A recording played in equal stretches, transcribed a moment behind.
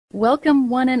Welcome,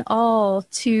 one and all,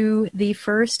 to the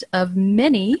first of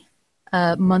many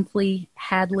monthly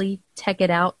Hadley Tech It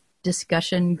Out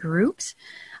discussion groups.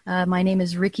 My name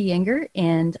is Ricky Enger,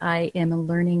 and I am a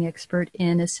learning expert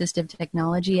in assistive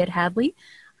technology at Hadley.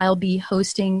 I'll be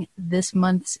hosting this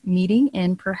month's meeting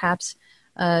and perhaps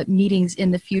meetings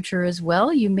in the future as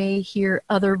well. You may hear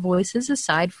other voices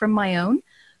aside from my own,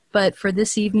 but for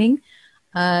this evening,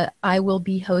 I will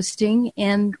be hosting,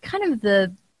 and kind of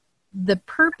the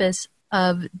purpose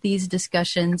of these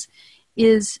discussions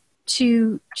is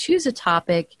to choose a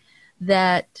topic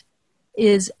that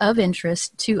is of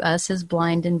interest to us as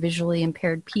blind and visually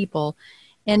impaired people,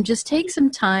 and just take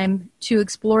some time to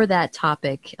explore that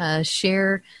topic,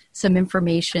 share some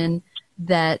information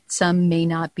that some may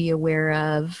not be aware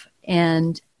of,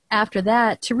 and after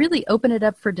that, to really open it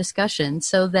up for discussion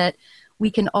so that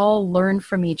we can all learn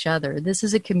from each other. This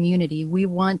is a community. We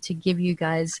want to give you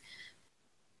guys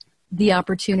the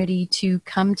opportunity to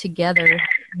come together.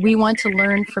 We want to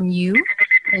learn from you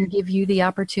and give you the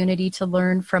opportunity to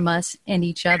learn from us and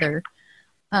each other.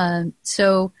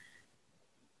 So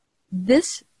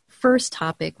this first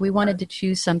topic, we wanted to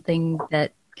choose something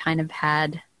that kind of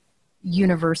had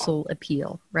universal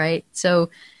appeal, right? So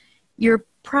you're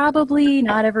probably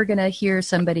not ever going to hear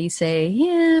somebody say,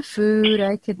 yeah, food,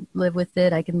 I could live with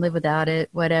it, I can live without it,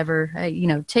 whatever,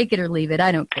 take it or leave it,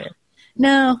 I don't care.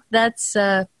 No, that's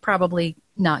probably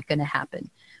not going to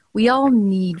happen. We all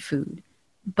need food,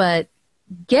 but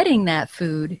getting that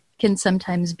food can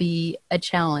sometimes be a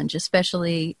challenge,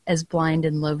 especially as blind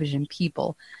and low vision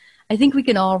people. I think we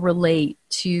can all relate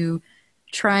to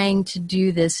trying to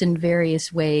do this in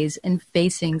various ways and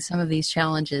facing some of these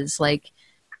challenges, like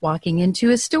walking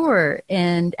into a store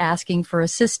and asking for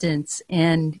assistance,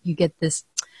 and you get this,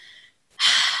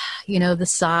 the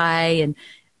sigh, and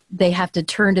they have to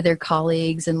turn to their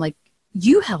colleagues and like,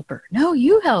 you help her. No,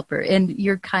 you help her. And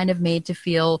you're kind of made to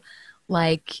feel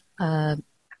like a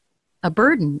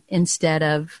burden instead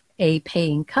of a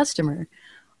paying customer.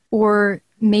 Or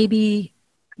maybe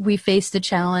we face the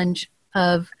challenge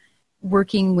of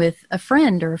working with a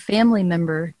friend or a family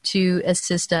member to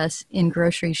assist us in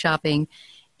grocery shopping.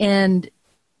 And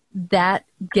that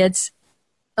gets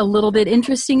a little bit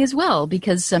interesting as well,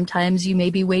 because sometimes you may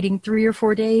be waiting 3 or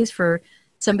 4 days for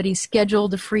somebody's schedule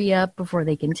to free up before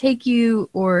they can take you,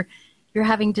 or you're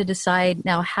having to decide,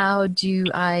 now how do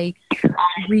I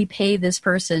repay this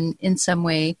person in some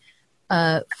way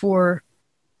for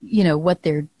what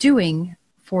they're doing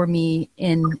for me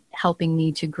in helping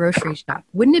me to grocery shop.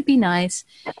 Wouldn't it be nice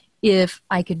if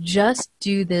I could just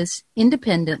do this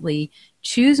independently,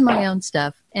 choose my own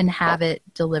stuff, and have it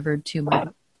delivered to me?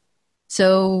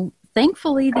 So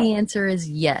thankfully the answer is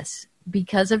yes.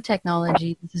 Because of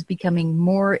technology, this is becoming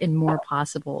more and more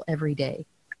possible every day.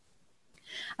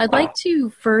 I'd like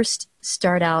to first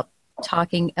start out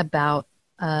talking about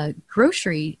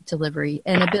grocery delivery,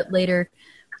 and a bit later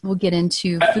we'll get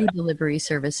into food delivery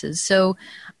services. So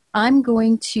I'm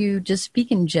going to just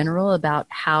speak in general about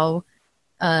how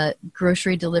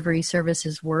grocery delivery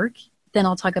services work. Then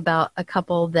I'll talk about a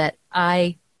couple that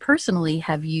I personally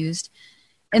have used.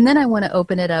 And then I want to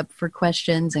open it up for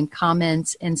questions and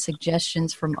comments and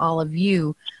suggestions from all of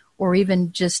you, or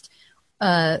even just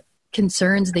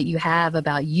concerns that you have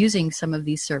about using some of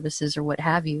these services or what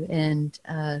have you, and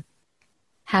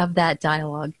have that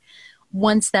dialogue.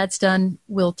 Once that's done,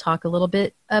 we'll talk a little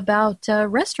bit about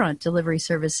restaurant delivery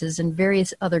services and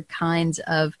various other kinds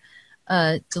of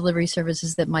delivery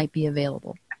services that might be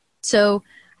available. So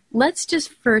let's just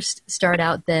first start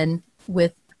out then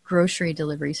with grocery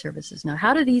delivery services. Now,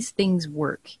 how do these things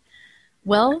work?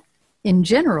 Well, in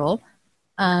general,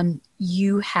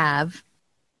 you have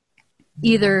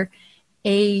either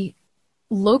a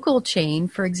local chain.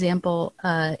 For example,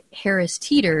 Harris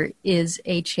Teeter is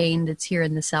a chain that's here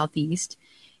in the Southeast,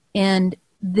 and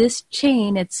this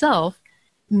chain itself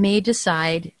may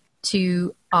decide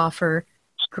to offer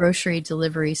grocery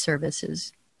delivery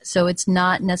services. So it's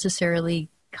not necessarily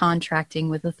contracting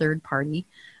with a third party.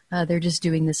 They're just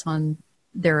doing this on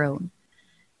their own.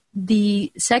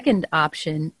 The second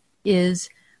option is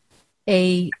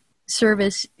a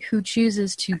service who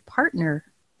chooses to partner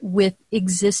with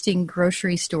existing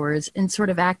grocery stores and sort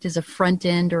of act as a front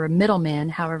end or a middleman,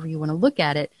 however you want to look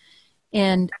at it,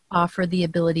 and offer the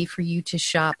ability for you to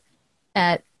shop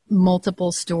at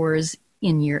multiple stores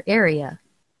in your area.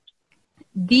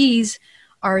 These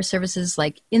are services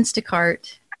like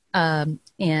Instacart,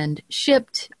 and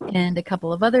Shipped, and a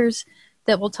couple of others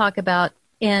that we'll talk about.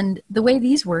 And the way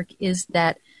these work is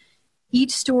that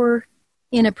each store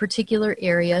in a particular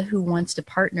area who wants to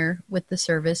partner with the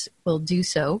service will do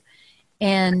so,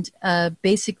 and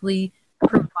basically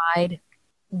provide provide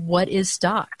what is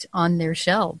stocked on their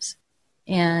shelves.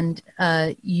 And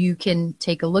you can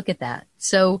take a look at that.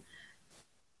 So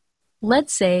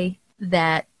let's say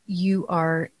that you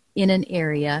are in an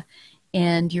area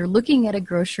and you're looking at a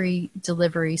grocery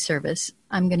delivery service.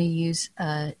 I'm going to use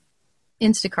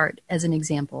Instacart as an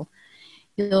example.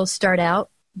 You'll start out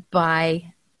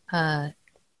by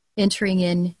entering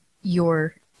in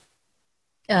your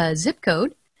zip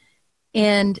code,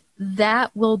 and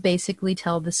that will basically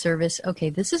tell the service, okay,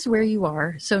 this is where you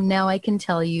are, so now I can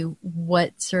tell you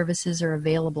what services are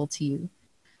available to you.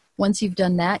 Once you've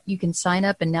done that, you can sign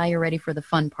up, and now you're ready for the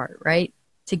fun part, right?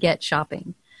 To get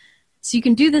shopping. So you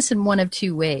can do this in one of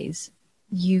two ways.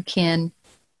 You can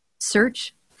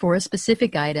search for a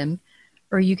specific item,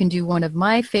 or you can do one of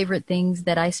my favorite things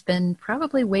that I spend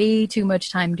probably way too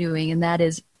much time doing, and that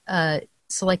is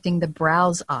selecting the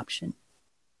browse option.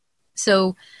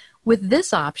 So with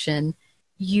this option,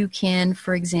 you can,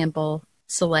 for example,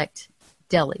 select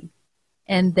deli.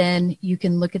 And then you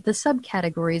can look at the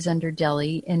subcategories under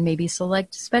deli and maybe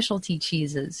select specialty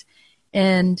cheeses.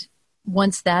 And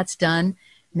once that's done,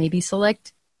 maybe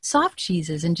select soft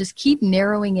cheeses and just keep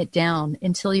narrowing it down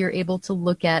until you're able to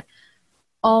look at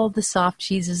all the soft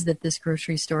cheeses that this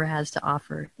grocery store has to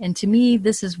offer. And to me,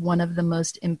 this is one of the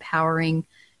most empowering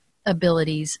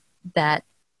abilities that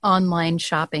online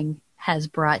shopping has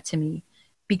brought to me,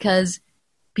 because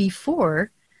before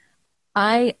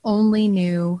I only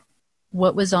knew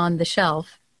what was on the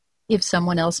shelf if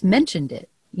someone else mentioned it.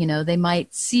 You know, they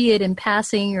might see it in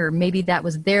passing, or maybe that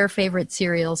was their favorite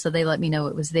cereal, so they let me know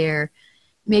it was there.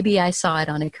 Maybe I saw it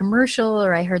on a commercial,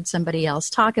 or I heard somebody else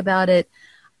talk about it.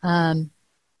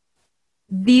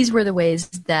 These were the ways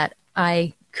that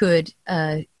I could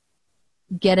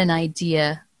get an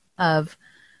idea of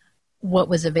what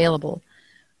was available.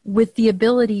 With the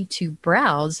ability to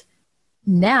browse,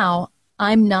 now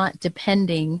I'm not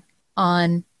depending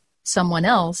on someone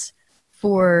else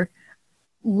for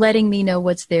letting me know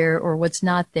what's there or what's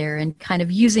not there, and kind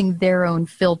of using their own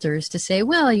filters to say,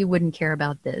 well, you wouldn't care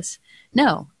about this.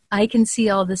 No, I can see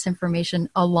all this information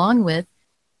along with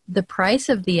the price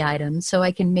of the item, so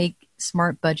I can make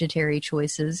smart budgetary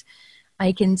choices.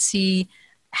 I can see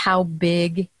how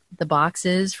big the box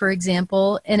is, for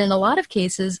example. And in a lot of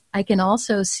cases, I can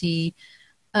also see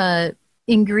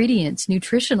ingredients,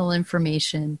 nutritional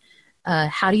information.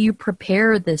 How do you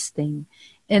prepare this thing?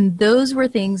 And those were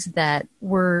things that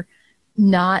were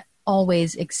not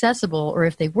always accessible, or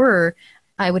if they were,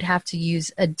 I would have to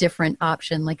use a different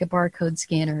option like a barcode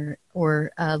scanner,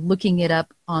 or looking it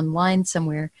up online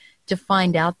somewhere to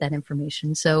find out that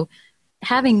information. So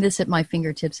having this at my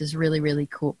fingertips is really, really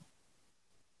cool.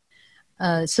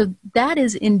 So that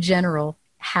is in general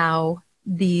how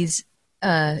these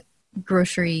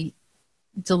grocery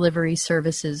delivery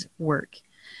services work.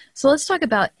 So let's talk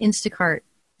about Instacart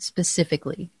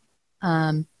specifically.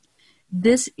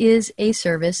 This is a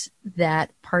service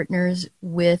that partners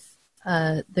with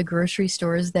the grocery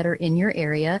stores that are in your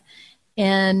area,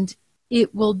 and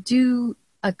it will do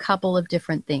a couple of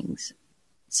different things.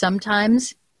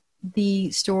 Sometimes the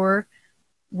store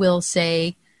will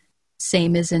say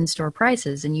same as in-store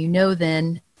prices, and you know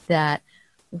then that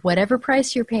whatever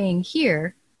price you're paying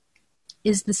here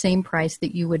is the same price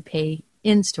that you would pay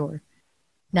in-store.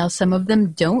 Now, some of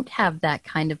them don't have that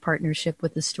kind of partnership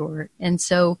with the store, and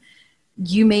so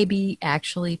you may be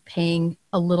actually paying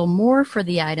a little more for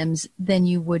the items than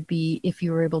you would be if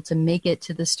you were able to make it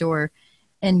to the store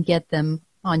and get them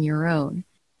on your own.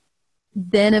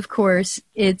 Then, of course,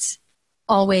 it's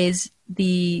always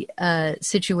the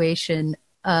situation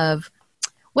of,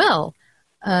 well,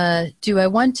 do I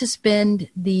want to spend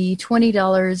the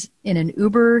 $20 in an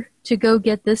Uber to go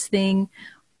get this thing,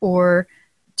 or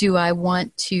do I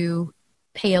want to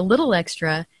pay a little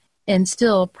extra and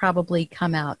still probably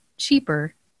come out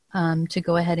cheaper to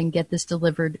go ahead and get this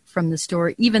delivered from the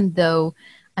store, even though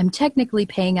I'm technically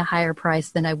paying a higher price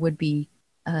than I would be,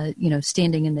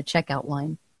 standing in the checkout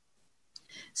line.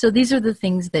 So these are the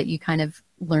things that you kind of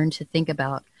learn to think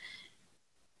about.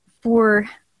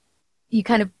 You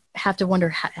kind of have to wonder,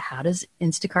 how does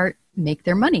Instacart make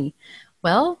their money?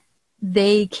 Well,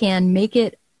 they can make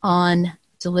it on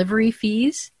delivery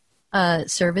fees,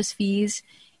 service fees,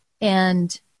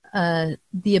 and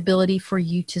the ability for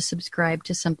you to subscribe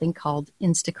to something called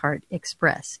Instacart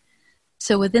Express.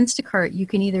 So with Instacart, you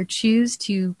can either choose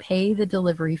to pay the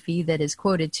delivery fee that is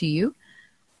quoted to you,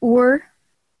 or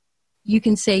you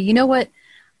can say, you know what,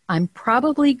 I'm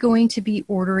probably going to be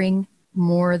ordering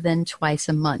more than twice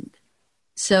a month.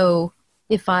 So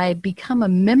if I become a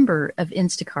member of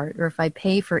Instacart, or if I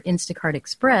pay for Instacart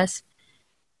Express,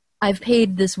 I've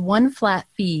paid this one flat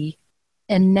fee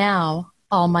And now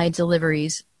all my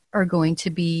deliveries are going to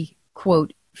be,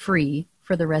 quote, free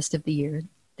for the rest of the year.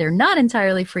 They're not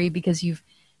entirely free because you've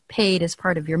paid as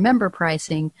part of your member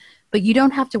pricing, but you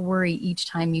don't have to worry each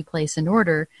time you place an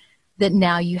order that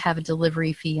now you have a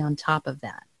delivery fee on top of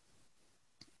that.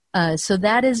 So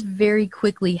that is very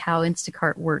quickly how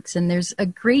Instacart works. And there's a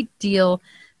great deal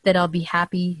that I'll be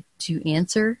happy to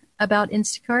answer about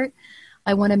Instacart.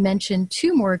 I want to mention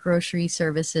 2 more grocery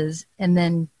services and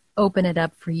then open it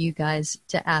up for you guys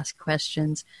to ask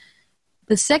questions.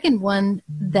 The second one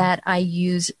that I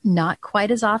use not quite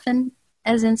as often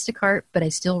as Instacart, but I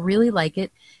still really like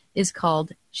it, is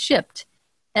called Shipt,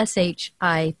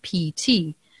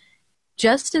 Shipt.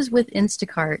 Just as with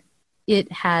Instacart,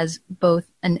 it has both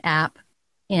an app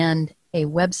and a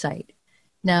website.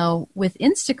 Now, with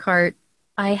Instacart,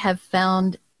 I have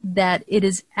found that it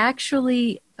is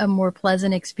actually a more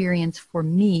pleasant experience for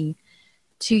me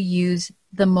to use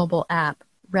the mobile app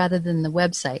rather than the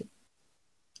website.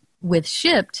 With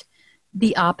Shipt,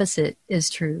 the opposite is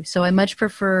true. So I much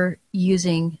prefer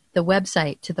using the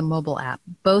website to the mobile app.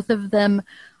 Both of them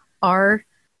are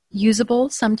usable,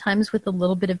 sometimes with a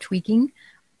little bit of tweaking,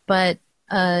 but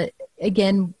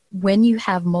again, when you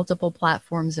have multiple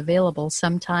platforms available,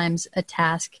 sometimes a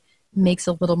task makes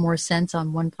a little more sense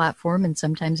on one platform and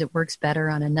sometimes it works better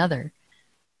on another.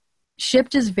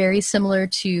 Shipt is very similar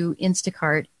to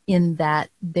Instacart in that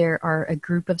there are a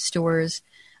group of stores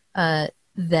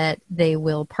that they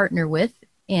will partner with,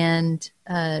 and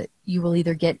you will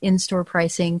either get in-store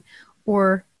pricing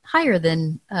or higher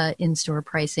than in-store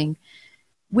pricing,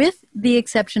 with the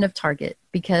exception of Target,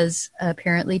 because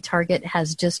apparently Target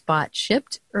has just bought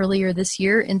Shipt earlier this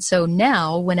year. And so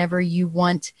now whenever you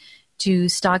want to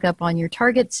stock up on your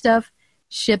Target stuff,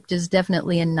 Shipt is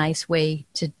definitely a nice way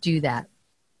to do that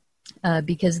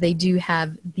because they do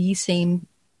have the same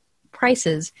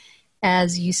prices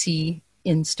as you see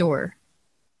in store.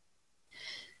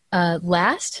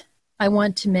 Last, I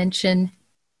want to mention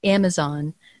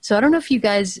Amazon. So I don't know if you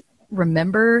guys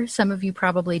remember, some of you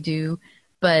probably do,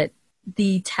 but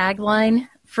the tagline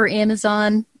for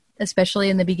Amazon, especially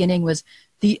in the beginning, was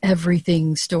the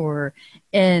everything store.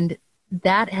 And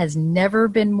that has never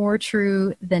been more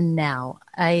true than now.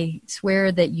 I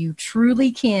swear that you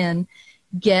truly can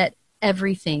get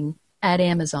everything at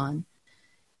Amazon.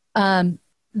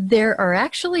 There are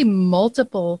actually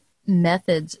multiple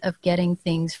methods of getting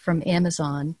things from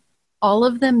Amazon. All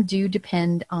of them do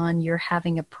depend on your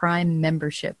having a Prime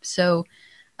membership. So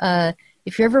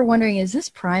if you're ever wondering, is this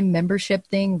Prime membership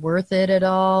thing worth it at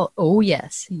all? Oh,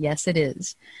 yes. Yes, it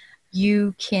is.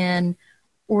 You can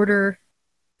order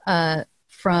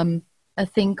from a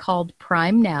thing called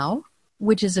Prime Now,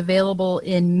 which is available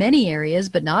in many areas,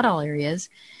 but not all areas.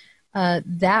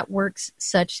 That works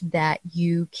such that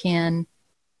you can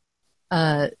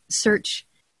search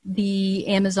the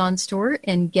Amazon store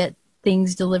and get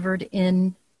things delivered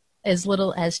in as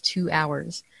little as 2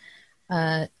 hours.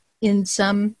 In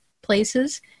some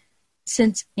places,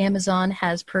 since Amazon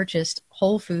has purchased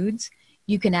Whole Foods,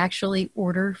 you can actually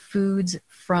order foods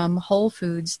from Whole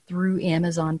Foods through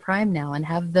Amazon Prime now and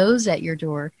have those at your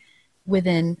door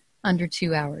within under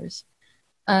 2 hours.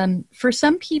 For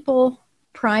some people,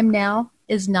 Prime Now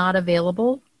is not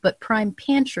available, but Prime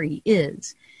Pantry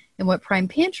is. And what Prime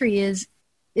Pantry is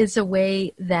a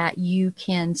way that you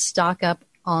can stock up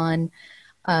on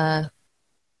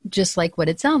just like what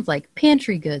it sounds like,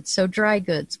 pantry goods, so dry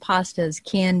goods, pastas,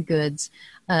 canned goods,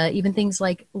 even things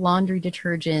like laundry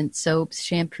detergent, soaps,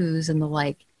 shampoos, and the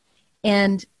like.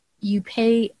 And you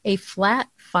pay a flat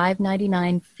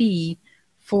 $5.99 fee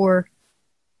for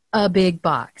a big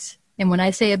box. And when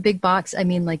I say a big box, I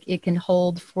mean like it can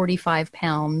hold 45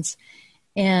 pounds.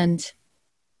 And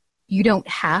you don't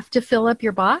have to fill up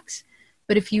your box.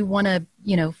 But if you want to,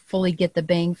 fully get the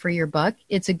bang for your buck,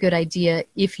 it's a good idea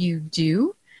if you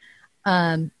do.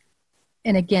 And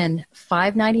again,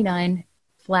 $5.99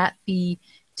 flat fee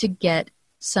to get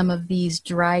some of these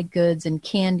dry goods and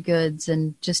canned goods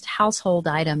and just household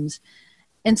items.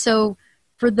 And so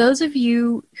for those of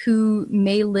you who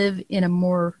may live in a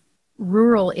more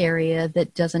rural area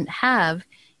that doesn't have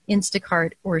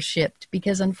Instacart or Shipt,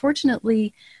 because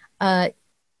unfortunately,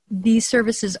 these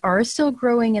services are still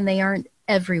growing and they aren't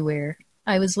everywhere.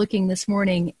 I was looking this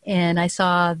morning and I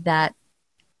saw that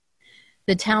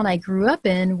the town I grew up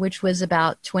in, which was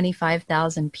about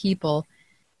 25,000 people,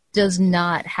 does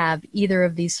not have either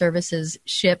of these services,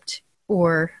 Shipt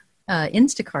or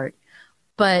Instacart.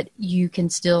 But you can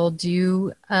still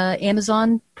do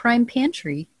Amazon Prime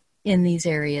Pantry in these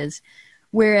areas.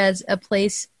 Whereas a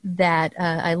place that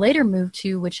I later moved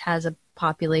to, which has a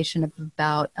population of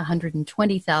about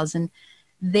 120,000,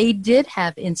 they did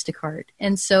have Instacart.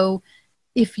 And so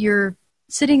if you're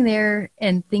sitting there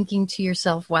and thinking to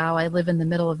yourself, wow, I live in the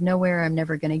middle of nowhere, I'm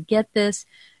never going to get this,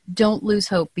 don't lose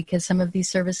hope, because some of these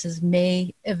services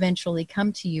may eventually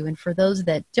come to you. And for those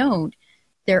that don't,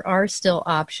 there are still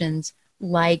options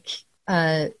like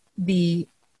the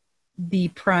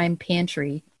Prime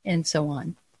Pantry and so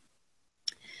on.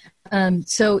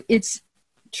 So it's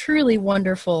truly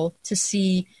wonderful to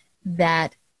see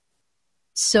that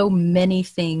so many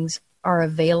things are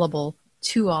available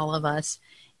to all of us.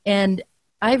 And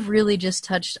I've really just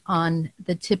touched on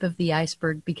the tip of the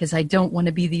iceberg because I don't want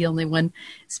to be the only one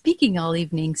speaking all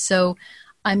evening. So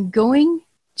I'm going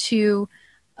to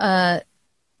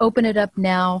open it up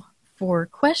now for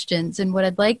questions. And what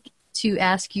I'd like to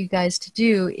ask you guys to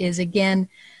do is, again,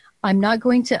 I'm not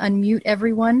going to unmute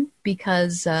everyone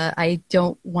because I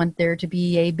don't want there to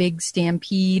be a big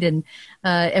stampede and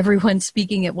everyone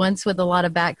speaking at once with a lot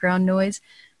of background noise.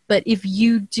 But if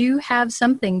you do have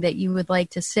something that you would like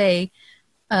to say,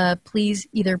 please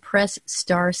either press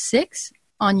 *6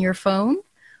 on your phone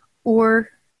or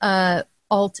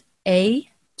Alt-A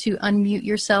to unmute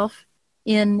yourself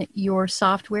in your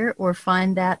software, or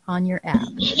find that on your app.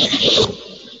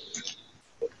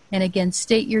 And again,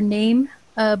 state your name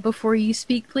before you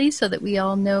speak, please, so that we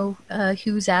all know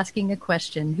who's asking a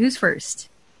question. Who's first?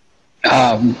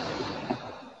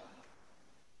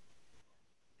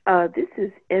 This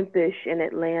is Impish in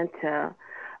Atlanta.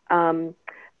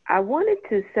 I wanted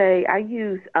to say I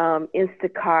use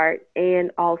Instacart and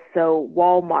also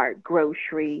Walmart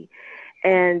grocery.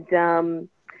 And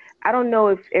I don't know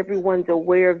if everyone's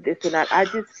aware of this or not. I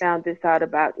just found this out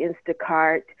about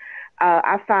Instacart.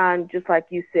 I find, just like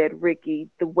you said, Ricky,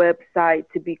 the website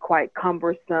to be quite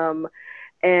cumbersome.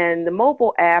 And the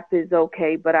mobile app is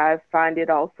okay, but I find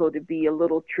it also to be a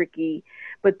little tricky.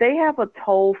 But they have a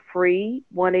toll-free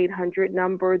 1-800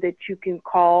 number that you can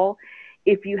call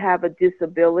if you have a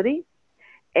disability,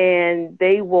 and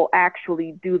they will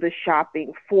actually do the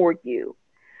shopping for you.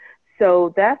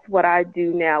 So that's what I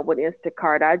do now with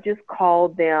Instacart. I just call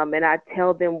them and I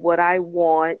tell them what I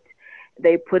want.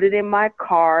 They put it in my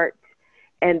cart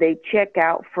and they check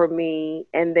out for me,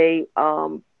 and they,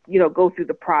 go through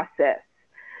the process.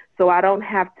 So I don't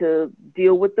have to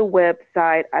deal with the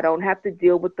website. I don't have to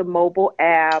deal with the mobile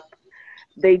app.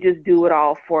 They just do it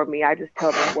all for me. I just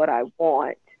tell them what I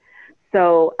want.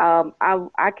 So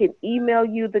I can email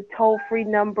you the toll-free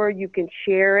number. You can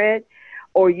share it,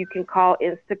 or you can call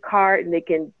Instacart and they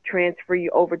can transfer you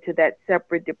over to that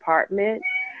separate department.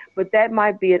 But that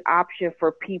might be an option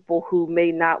for people who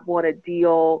may not want to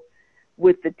deal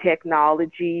with the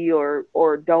technology or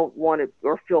don't want to,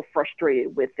 or feel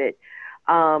frustrated with it.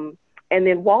 And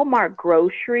then Walmart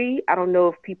grocery, I don't know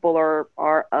if people are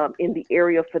in the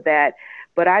area for that,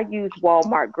 but I use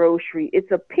Walmart grocery.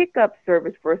 It's a pickup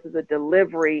service versus a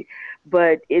delivery,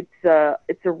 but it's a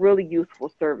really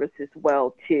useful service as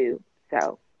well too.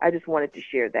 So I just wanted to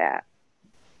share that.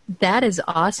 That is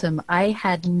awesome. I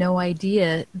had no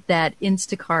idea that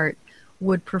Instacart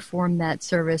would perform that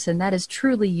service, and that is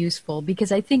truly useful,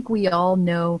 because I think we all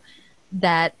know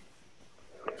that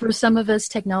for some of us,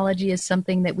 technology is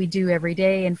something that we do every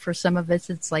day, and for some of us,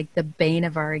 it's like the bane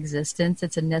of our existence.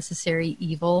 It's a necessary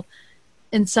evil,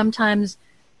 and sometimes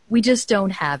we just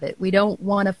don't have it. We don't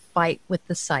want to fight with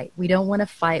the site. We don't want to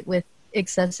fight with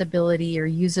accessibility or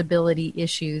usability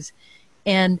issues,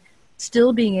 and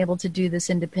still being able to do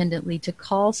this independently, to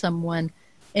call someone,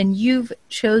 and you've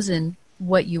chosen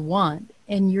what you want,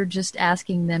 and you're just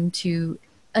asking them to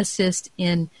assist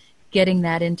in getting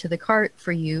that into the cart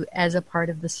for you as a part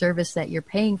of the service that you're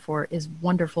paying for, is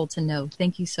wonderful to know.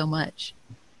 Thank you so much.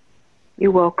 You're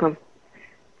welcome.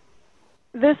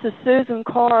 This is Susan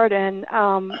Card, and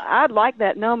I'd like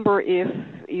that number if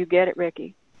you get it,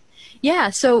 Ricky. Yeah,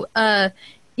 so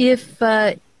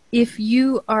if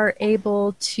you are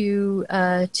able to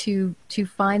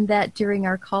find that during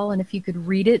our call, and if you could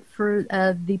read it for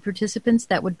the participants,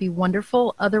 that would be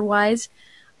wonderful. Otherwise,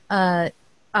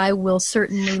 I will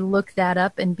certainly look that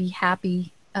up and be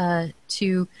happy to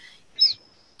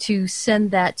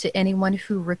send that to anyone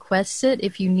who requests it.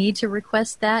 If you need to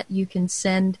request that, you can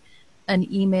send an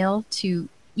email to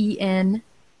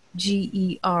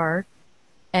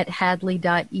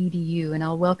enger@hadley.edu, and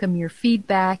I'll welcome your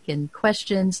feedback and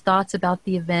questions, thoughts about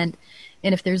the event.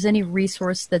 And if there's any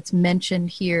resource that's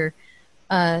mentioned here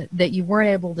that you weren't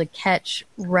able to catch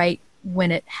right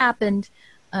when it happened,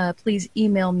 please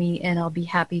email me and I'll be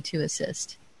happy to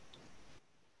assist.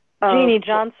 Jeannie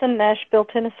Johnson, Nashville,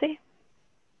 Tennessee.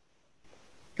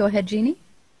 Go ahead, Jeannie.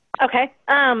 Okay.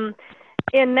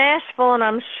 In Nashville, and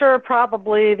I'm sure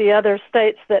probably the other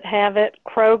states that have it,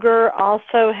 Kroger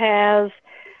also has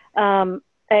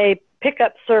a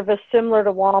pickup service similar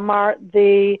to Walmart.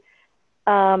 The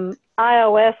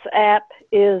iOS app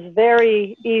is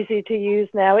very easy to use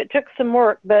now. It took some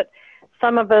work, but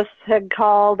some of us had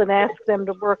called and asked them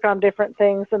to work on different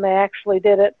things, and they actually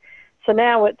did it. So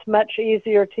now it's much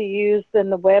easier to use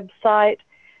than the website.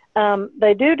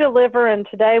 They do deliver, and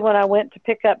today when I went to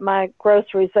pick up my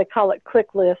groceries, they call it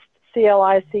Click List,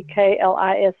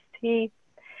 CLICKLIST.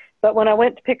 But when I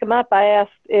went to pick them up, I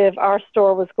asked if our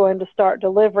store was going to start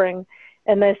delivering,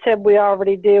 and they said we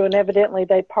already do, and evidently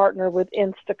they partner with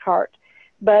Instacart.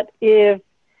 But if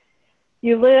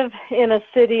you live in a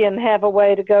city and have a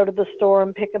way to go to the store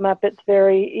and pick them up, it's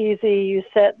very easy. You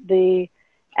set the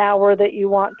hour that you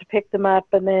want to pick them up,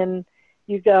 and then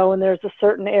you go, and there's a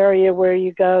certain area where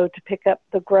you go to pick up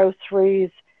the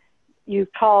groceries. You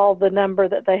call the number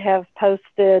that they have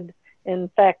posted. In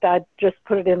fact, I just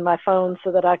put it in my phone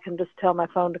so that I can just tell my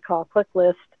phone to call Click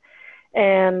List.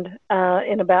 And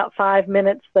in about 5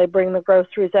 minutes, they bring the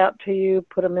groceries out to you,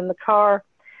 put them in the car.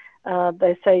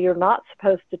 They say you're not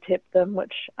supposed to tip them,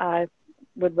 which I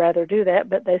would rather do that,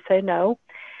 but they say no.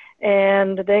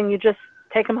 And then you just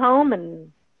take them home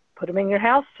and put them in your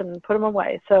house and put them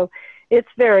away. So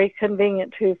it's very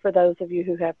convenient, too, for those of you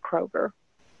who have Kroger.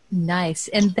 Nice.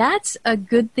 And that's a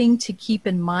good thing to keep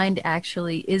in mind,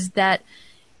 actually, is that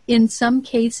in some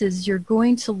cases you're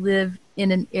going to live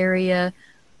in an area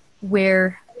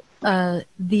where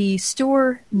the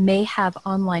store may have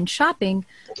online shopping,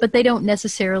 but they don't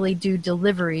necessarily do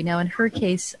delivery. Now, in her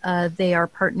case, they are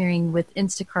partnering with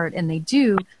Instacart, and they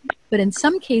do, but in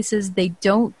some cases they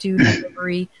don't do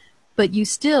delivery, but you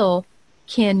still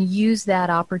can use that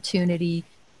opportunity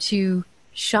to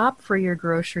shop for your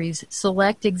groceries,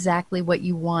 select exactly what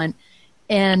you want,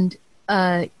 and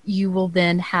you will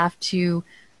then have to,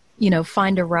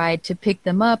 find a ride to pick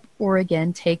them up, or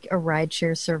again, take a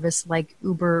rideshare service like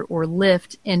Uber or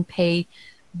Lyft and pay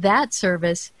that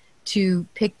service to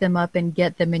pick them up and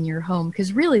get them in your home.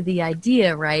 Because really the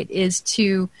idea, right, is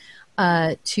to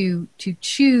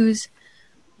choose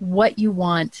what you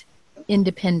want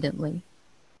independently.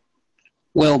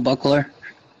 Will Buckler,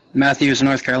 Matthews,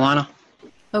 North Carolina.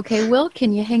 Okay, Will,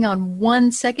 can you hang on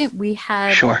 1 second? We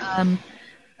had, sure.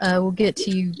 We'll get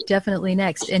to you definitely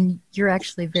next. And you're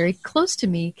actually very close to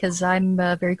me because I'm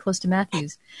very close to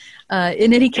Matthews.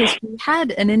 In any case, we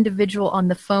had an individual on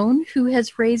the phone who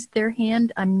has raised their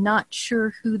hand. I'm not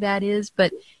sure who that is,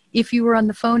 but if you were on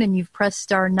the phone and you've pressed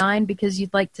 *9 because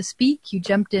you'd like to speak, you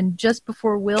jumped in just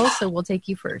before Will, so we'll take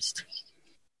you first.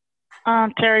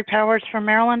 Terry Powers from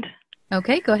Maryland.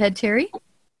 Okay, go ahead, Terry.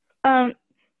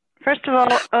 First of all,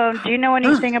 do you know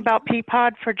anything about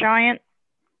Peapod for Giant?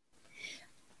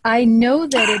 I know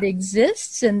that it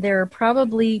exists, and there are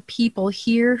probably people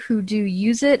here who do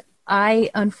use it. I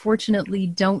unfortunately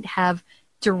don't have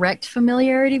direct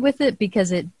familiarity with it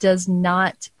because it does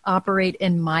not operate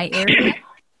in my area.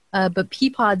 But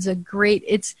Peapod's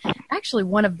it's actually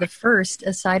one of the first,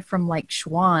 aside from like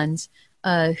Schwann's,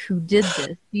 who did this.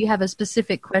 Do you have a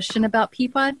specific question about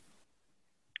Peapod?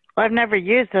 I've never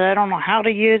used it. I don't know how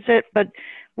to use it, but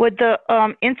would the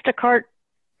Instacart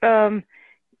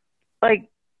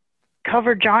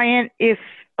cover Giant if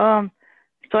so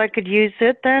I could use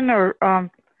it then, or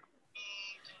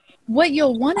What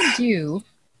you'll want to do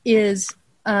is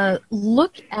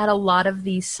look at a lot of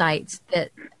these sites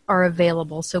that are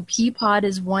available. So Peapod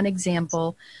is one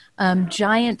example.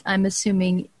 Giant, I'm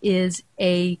assuming, is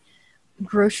a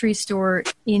grocery store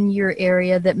in your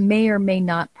area that may or may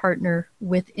not partner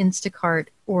with Instacart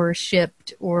or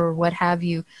Shipt or what have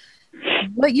you.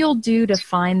 What you'll do to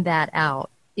find that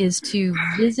out is to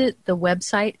visit the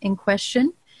website in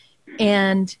question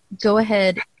and go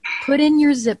ahead, put in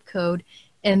your zip code,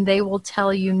 and they will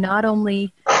tell you not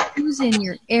only who's in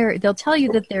your area, they'll tell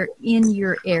you that they're in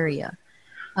your area.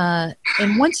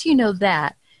 And once you know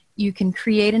that, you can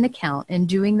create an account, and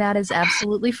doing that is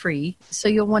absolutely free. So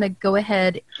you'll want to go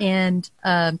ahead and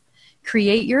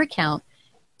create your account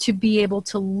to be able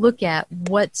to look at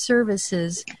what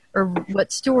services, or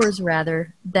what stores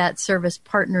rather, that service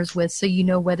partners with, so you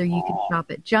know whether you can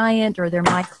shop at Giant or there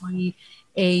might be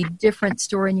a different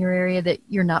store in your area that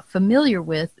you're not familiar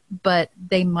with, but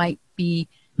they might be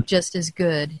just as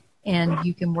good, and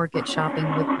you can work at shopping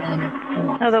with them.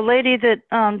 Now the lady that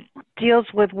deals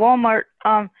with Walmart,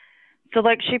 so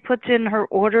like she puts in her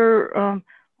order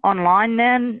online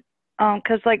then,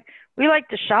 because like we like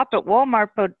to shop at Walmart,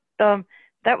 but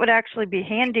that would actually be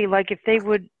handy. Like if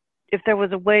there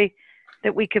was a way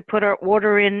that we could put our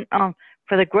order in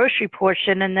for the grocery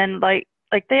portion, and then like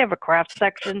they have a craft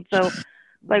section, so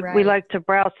Like we like to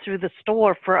browse through the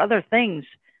store for other things.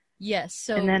 Yes.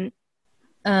 So, and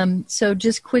then, so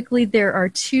just quickly, there are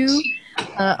two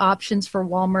options for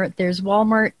Walmart. There's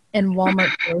Walmart and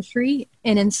Walmart Grocery.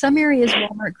 And in some areas,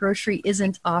 Walmart Grocery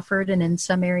isn't offered, and in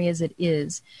some areas it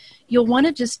is. You'll want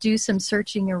to just do some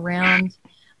searching around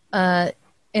and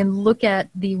look at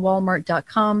the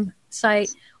Walmart.com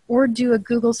site, or do a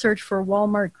Google search for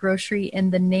Walmart Grocery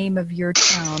and the name of your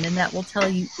town, and that will tell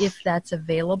you if that's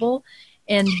available.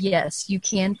 And yes, you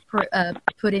can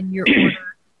put in your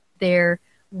order there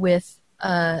with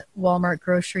Walmart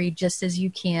Grocery, just as you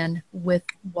can with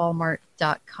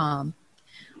Walmart.com.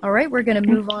 All right, we're going to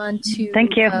move on to...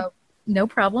 Thank you. No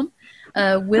problem.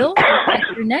 Will,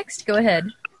 you're next. Go ahead.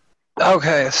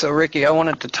 Okay, so Ricky, I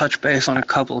wanted to touch base on a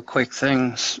couple of quick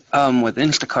things. With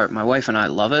Instacart, my wife and I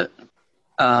love it.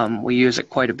 We use it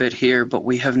quite a bit here, but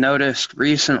we have noticed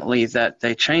recently that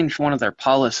they changed one of their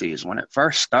policies. When it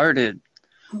first started,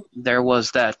 there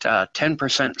was that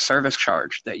 10% service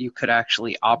charge that you could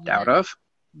actually opt out of.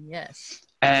 Yes.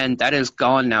 And that is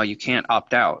gone now. You can't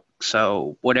opt out.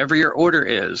 So whatever your order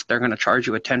is, they're going to charge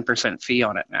you a 10% fee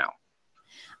on it now.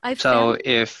 So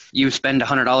if you spend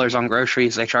 $100 on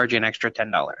groceries, they charge you an extra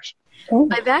 $10.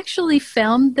 I've actually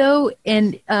found, though,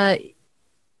 and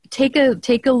take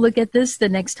a look at this the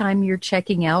next time you're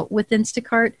checking out with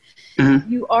Instacart.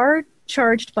 Mm-hmm. You are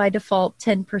charged by default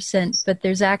 10%, but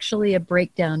there's actually a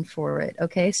breakdown for it.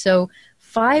 Okay, so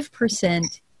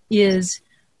 5% is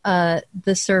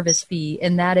the service fee,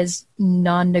 and that is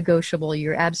non-negotiable.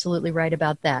 You're absolutely right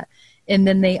about that. And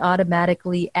then they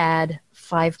automatically add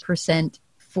 5%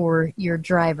 for your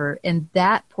driver, and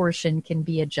that portion can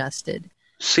be adjusted.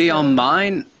 See, on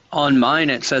mine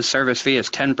it says service fee is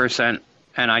 10%,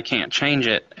 and I can't change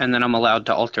it, and then I'm allowed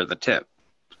to alter the tip.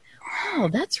 Oh,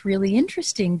 that's really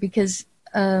interesting because,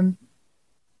 and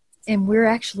we're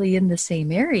actually in the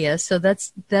same area, so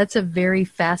that's a very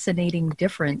fascinating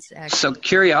difference, actually. So,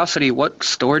 curiosity, what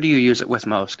store do you use it with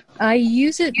most? I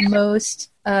use it most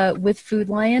with Food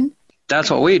Lion.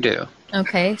 That's what we do.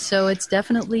 Okay, so it's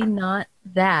definitely not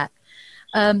that.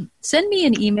 Send me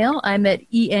an email. I'm at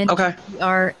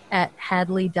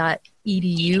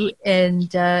enr@hadley.edu,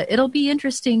 and it'll be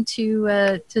interesting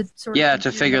to sort of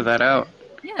to figure that out.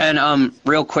 Yeah. And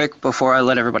real quick before I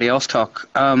let everybody else talk,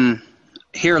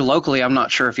 here locally, I'm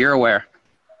not sure if you're aware,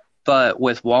 but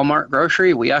with Walmart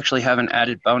Grocery, we actually have an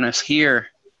added bonus here.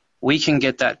 We can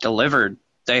get that delivered.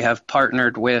 They have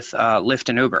partnered with Lyft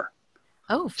and Uber.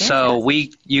 Oh, fantastic. So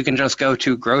you can just go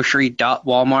to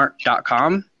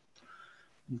grocery.walmart.com,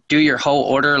 do your whole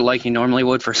order like you normally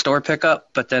would for store pickup,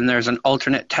 but then there's an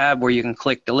alternate tab where you can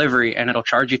click delivery, and it'll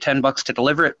charge you $10 to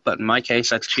deliver it. But in my case,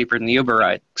 that's cheaper than the Uber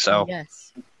ride. So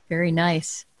yes, very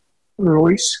nice.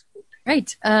 Luis.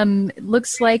 Right.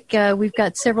 Looks like we've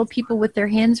got several people with their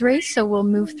hands raised, so we'll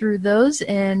move through those.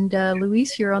 And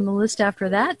Luis, you're on the list after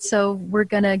that. So we're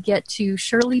going to get to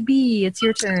Shirley B. It's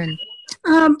your turn.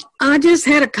 I just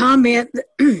had a comment,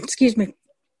 excuse me,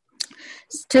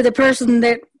 to the person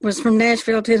that was from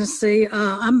Nashville, Tennessee.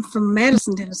 I'm from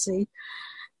Madison, Tennessee,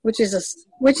 which is a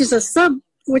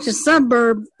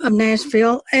suburb of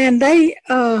Nashville, and they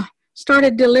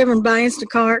started delivering by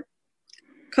Instacart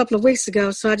a couple of weeks ago.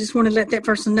 So I just want to let that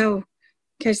person know in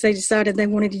case they decided they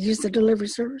wanted to use the delivery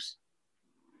service.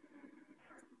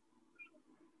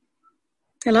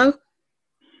 Hello?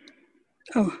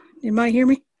 Oh, anybody hear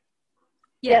me?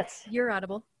 Yes, you're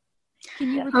audible.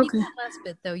 Can you repeat that last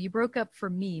bit, though? You broke up for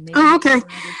me. Maybe okay.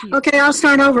 Okay, I'll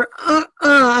start over.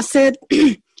 I said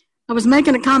I was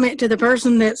making a comment to the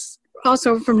person that's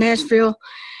also from Nashville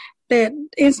that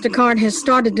Instacart has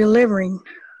started delivering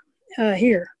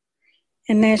here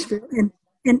in Nashville,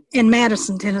 in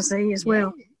Madison, Tennessee as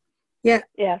well. Yeah.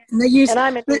 Yeah. And they use. And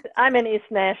I'm in East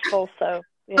Nashville, so.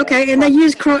 Okay, and they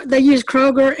use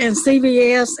Kroger and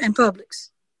CVS and Publix.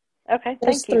 Okay,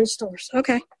 those thank you. 3 stores.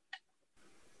 Okay.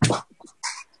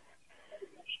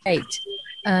 Right.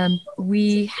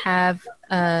 We have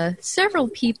several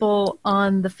people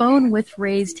on the phone with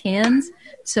raised hands.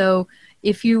 So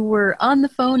if you were on the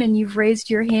phone and you've raised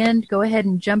your hand, go ahead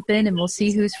and jump in and we'll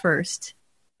see who's first.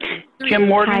 Jim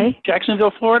Morgan, hi.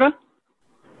 Jacksonville, Florida.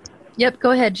 Yep,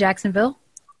 go ahead, Jacksonville.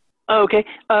 Okay.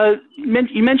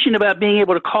 You mentioned about being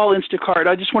able to call Instacart.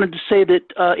 I just wanted to say that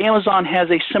Amazon has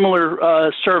a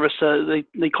similar service.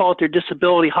 They call it their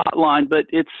disability hotline, but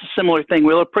it's a similar thing.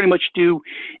 We'll pretty much do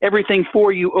everything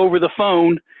for you over the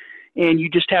phone, and you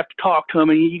just have to talk to them.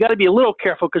 And you got to be a little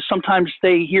careful because sometimes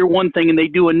they hear one thing and they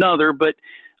do another, but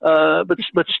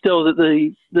still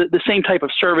the same type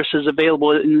of service is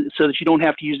available so that you don't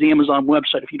have to use the Amazon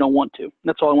website if you don't want to.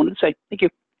 That's all I wanted to say. Thank you.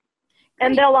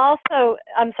 And they'll also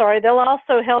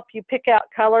help you pick out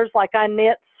colors. Like I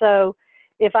knit, so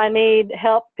if I need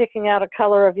help picking out a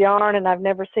color of yarn and I've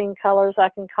never seen colors, I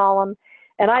can call them.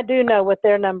 And I do know what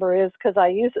their number is because I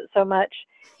use it so much.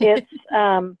 It's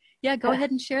yeah, go ahead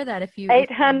and share that if you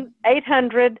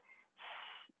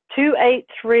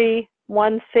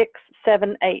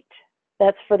 800-283-1678.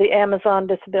 That's for the Amazon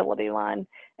disability line.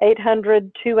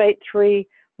 800-283-1678.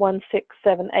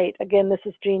 Again, this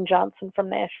is Jean Johnson from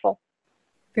Nashville.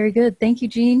 Very good. Thank you,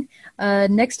 Jean.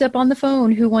 Next up on the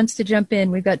phone, who wants to jump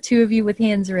in? We've got two of you with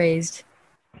hands raised.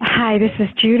 Hi, this is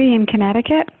Judy in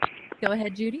Connecticut. Go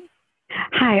ahead, Judy.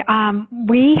 Hi.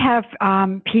 We have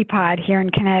Peapod here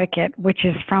in Connecticut, which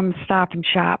is from Stop and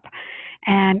Shop.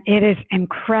 And it is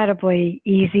incredibly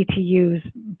easy to use,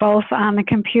 both on the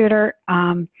computer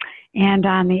and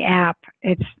on the app.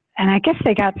 And I guess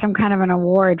they got some kind of an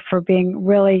award for being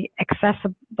really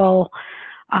accessible,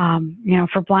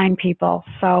 for blind people.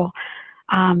 So,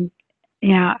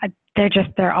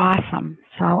 they're awesome.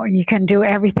 So you can do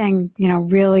everything,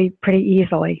 really pretty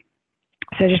easily.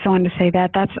 So I just wanted to say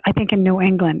that. That's, I think, in New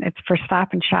England. It's for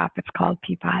Stop and Shop. It's called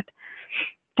Peapod.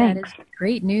 Thanks. That is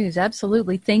great news.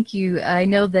 Absolutely. Thank you. I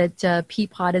know that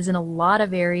Peapod is in a lot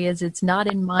of areas. It's not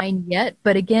in mine yet.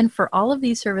 But again, for all of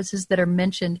these services that are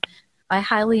mentioned, I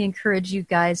highly encourage you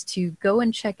guys to go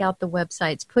and check out the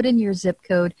websites, put in your zip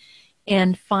code,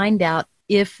 and find out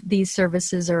if these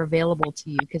services are available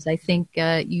to you, because I think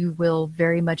you will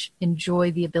very much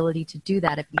enjoy the ability to do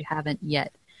that if you haven't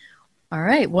yet. All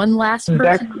right, one last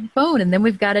person on the phone, and then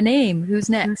we've got a name. Who's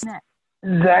next?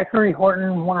 Zachary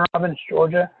Horton, Warner Robins,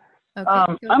 Georgia.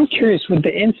 Okay, I'm curious with the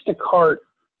Instacart.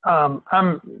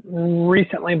 I'm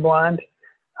recently blind,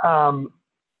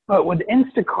 but with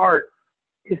Instacart,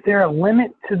 is there a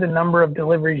limit to the number of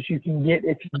deliveries you can get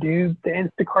if you do the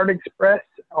Instacart Express,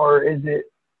 or is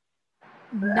it?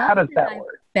 How does that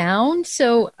work? Found.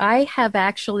 So I have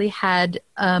actually had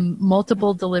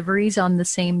multiple deliveries on the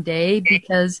same day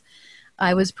because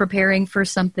I was preparing for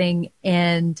something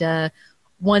and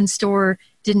one store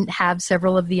didn't have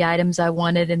several of the items I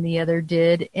wanted and the other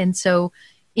did. And so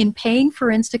in paying for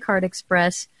Instacart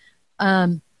Express,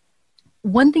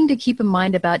 one thing to keep in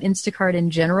mind about Instacart in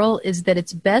general is that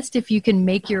it's best if you can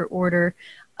make your order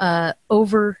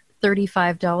over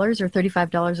 $35 or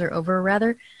 $35 or over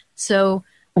rather. So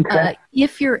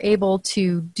if you're able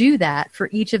to do that for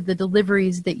each of the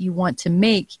deliveries that you want to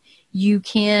make, you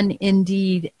can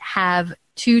indeed have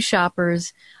two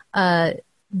shoppers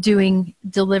doing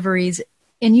deliveries.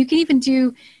 And you can even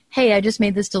do, hey, I just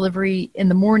made this delivery in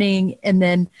the morning and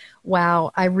then,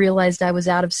 wow, I realized I was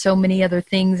out of so many other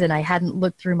things and I hadn't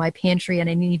looked through my pantry and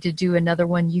I need to do another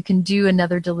one. You can do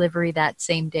another delivery that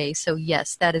same day. So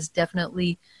yes, that is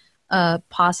definitely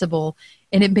possible.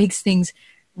 And it makes things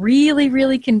really,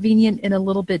 really convenient and a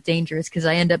little bit dangerous because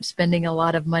I end up spending a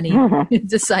lot of money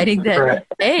deciding that,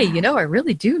 hey, I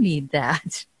really do need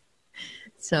that.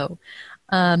 So,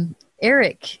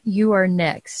 Eric, you are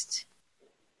next.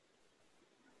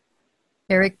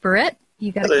 Eric Barrett,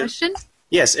 you got a question?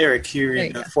 Yes, Eric here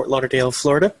in Fort Lauderdale,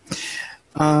 Florida.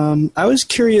 I was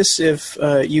curious if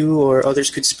you or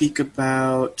others could speak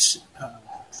about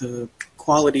the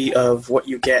quality of what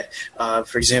you get.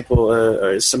 For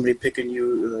example, somebody picking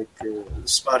you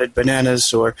spotted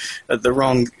bananas or the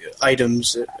wrong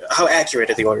items. How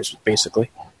accurate are the orders, basically?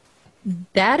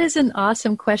 That is an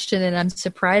awesome question, and I'm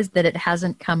surprised that it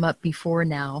hasn't come up before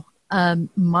now.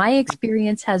 My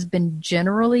experience has been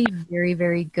generally very,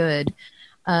 very good.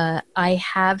 I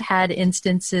have had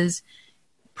instances,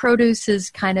 produce is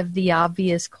kind of the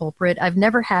obvious culprit. I've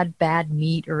never had bad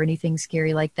meat or anything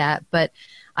scary like that, but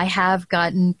I have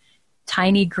gotten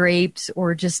tiny grapes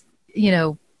or just,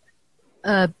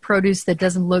 produce that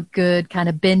doesn't look good, kind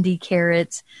of bendy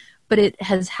carrots. But it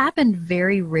has happened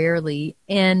very rarely,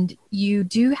 and you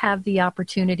do have the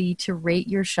opportunity to rate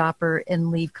your shopper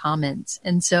and leave comments.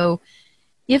 And so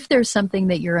if there's something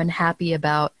that you're unhappy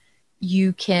about,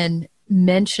 you can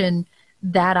mention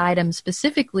that item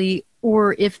specifically,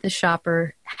 or if the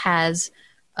shopper has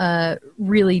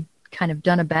really kind of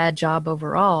done a bad job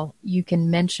overall, you can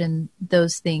mention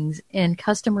those things. And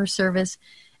customer service,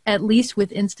 at least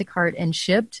with Instacart and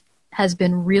Shipt, has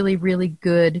been really, really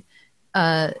good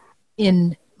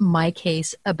in my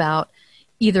case about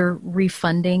either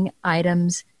refunding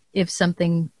items if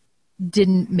something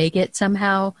didn't make it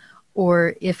somehow,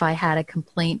 or if I had a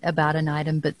complaint about an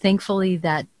item. But thankfully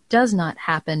that does not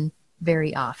happen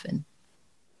very often.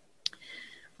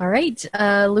 All right,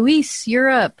 Luis, you're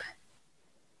up.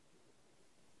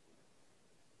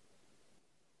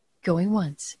 Going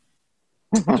once.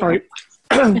 Sorry,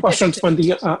 was trying to find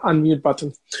the unmute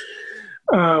button.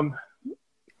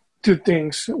 two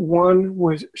things. One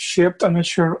was shipped. I'm not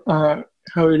sure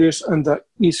how it is on the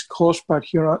East Coast, but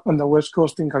here on the West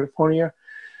Coast in California,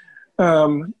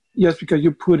 yes, because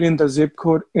you put in the zip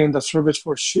code and the service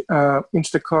for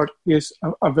Instacart is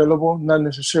available, not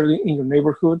necessarily in your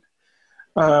neighborhood.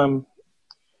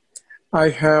 I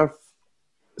have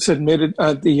submitted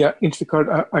the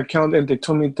Instacart account, and they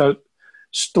told me that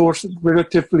stores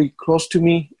relatively close to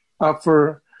me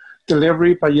offer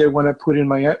delivery, but yet when I put in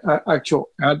my actual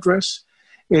address,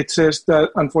 it says that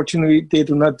unfortunately they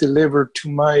do not deliver to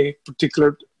my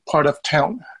particular part of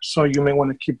town. So you may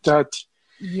want to keep that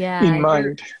in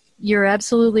mind. You're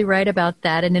absolutely right about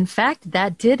that. And in fact,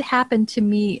 that did happen to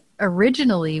me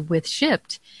originally with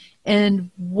Shipt. And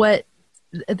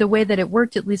the way that it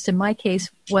worked, at least in my case,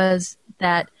 was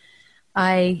that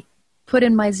I put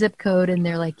in my zip code and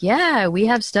they're like, yeah, we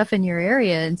have stuff in your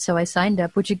area. And so I signed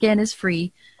up, which again is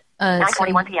free.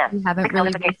 9:21 p.m. You haven't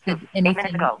really wasted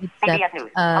anything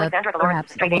except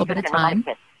perhaps a little bit of time.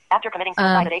 After committing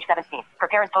suicide at age 17,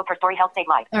 prepare and vote for Story Health Save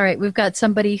Life. All right, we've got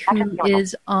somebody who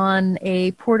is on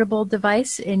a portable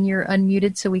device, and you're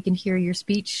unmuted so we can hear your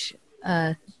speech.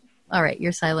 All right,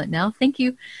 you're silent now. Thank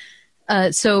you.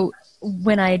 So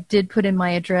when I did put in my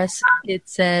address, it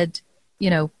said,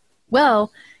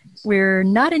 well, we're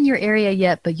not in your area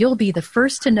yet, but you'll be the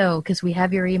first to know because we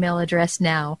have your email address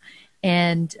now.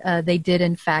 And they did,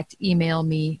 in fact, email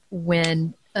me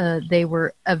when they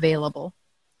were available.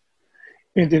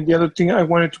 And then the other thing I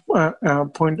wanted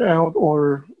to point out,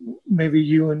 or maybe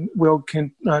you and Will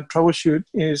can troubleshoot,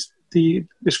 is the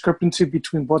discrepancy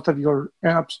between both of your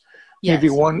apps. Yes.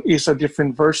 Maybe one is a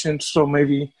different version, so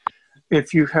maybe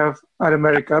if you have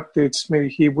automatic updates, maybe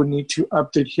he would need to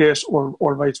update his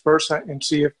or vice versa, and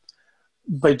see if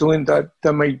by doing that,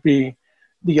 that might be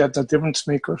the difference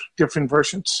maker, different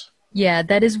versions. Yeah,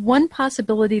 that is one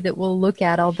possibility that we'll look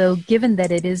at, although given that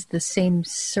it is the same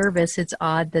service, it's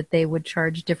odd that they would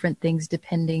charge different things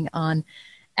depending on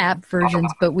app versions,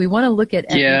 but we want to look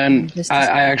at and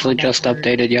I actually just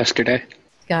updated yesterday.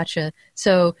 Gotcha.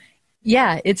 So,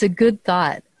 yeah, it's a good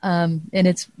thought, and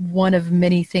it's one of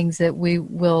many things that we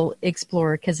will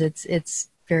explore because it's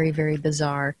very, very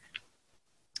bizarre.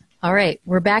 All right,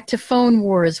 we're back to phone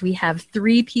wars. We have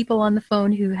 3 people on the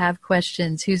phone who have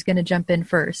questions. Who's going to jump in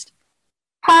first?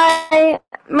 Hi,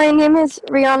 my name is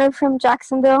Rihanna from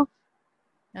Jacksonville.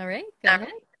 All right, go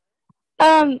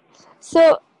ahead.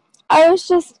 So I was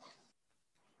just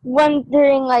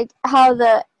wondering, how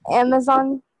the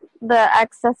Amazon, the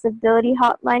accessibility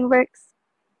hotline works.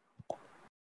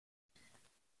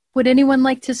 Would anyone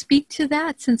like to speak to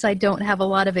that, since I don't have a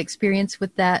lot of experience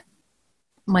with that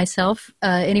myself?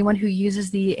 Anyone who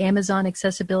uses the Amazon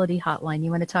accessibility hotline,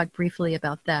 you want to talk briefly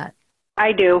about that?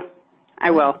 I do. I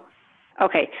will.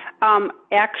 Okay.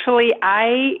 Actually,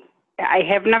 I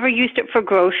have never used it for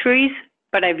groceries,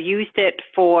 but I've used it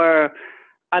for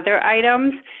other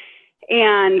items.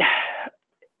 And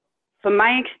from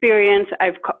my experience,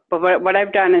 what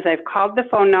I've done is I've called the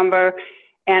phone number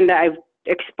and I've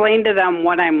explained to them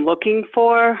what I'm looking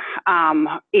for.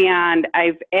 And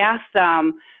I've asked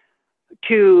them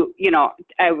to,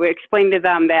 I explained to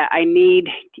them that I need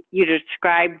you to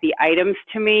describe the items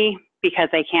to me because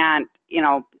I can't,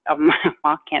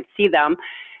 can't see them.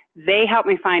 They helped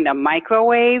me find a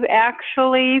microwave,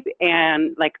 actually,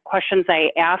 and questions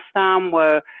I asked them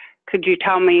were, could you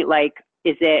tell me,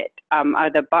 is it, are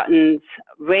the buttons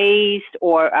raised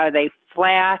or are they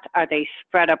flat? Are they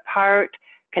spread apart?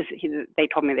 Because they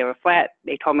told me they were flat.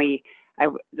 They told me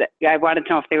I wanted to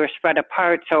know if they were spread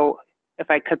apart, so if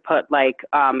I could put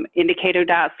indicator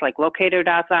dots, locator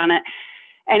dots on it.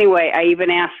 Anyway, I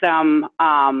even asked them,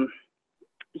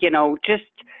 just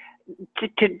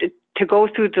to go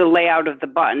through the layout of the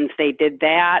buttons. They did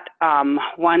that.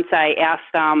 Once I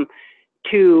asked them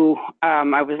to,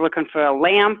 I was looking for a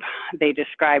lamp. They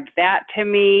described that to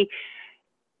me.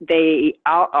 They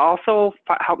also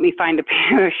helped me find a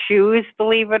pair of shoes,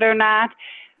 believe it or not.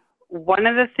 One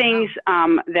of the things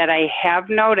that I have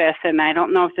noticed, and I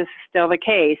don't know if this is still the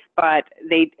case, but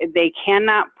they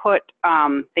cannot put,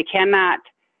 they can't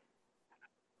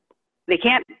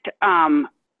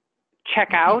check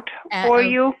out for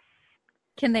you.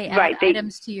 Can they add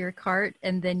items to your cart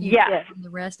and then you get the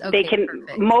rest? Okay, they can.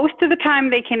 Perfect. Most of the time,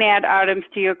 they can add items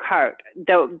to your cart.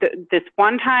 This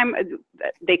one time,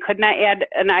 they could not add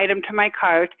an item to my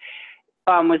cart.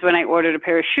 Was when I ordered a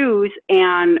pair of shoes,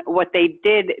 and what they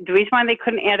did, the reason why they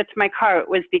couldn't add it to my cart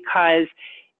was because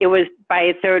it was by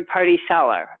a third-party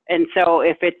seller. And so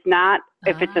if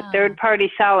it's a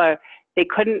third-party seller, they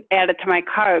couldn't add it to my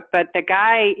cart. But the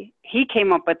guy, he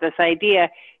came up with this idea.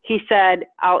 he said,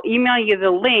 I'll email you the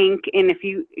link, and if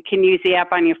you can use the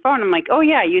app on your phone. I'm like, oh,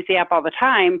 yeah, I use the app all the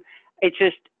time. It's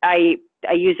just I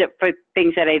use it for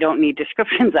things that I don't need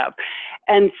descriptions of.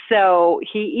 And so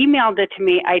he emailed it to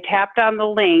me. I tapped on the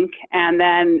link, and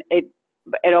then it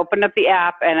opened up the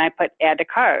app, and I put add to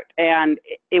cart, and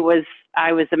I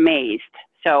was amazed.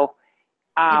 So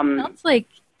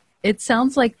it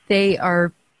sounds like they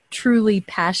are truly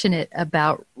passionate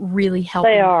about really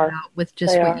helping you out with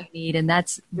just what you need, and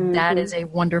that is a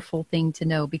wonderful thing to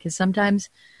know, because sometimes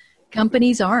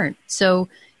companies aren't. So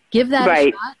give that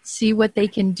a shot, see what they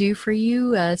can do for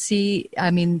you.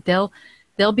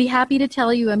 They'll be happy to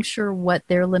tell you, I'm sure, what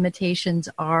their limitations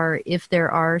are, if there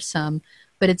are some,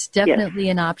 but it's definitely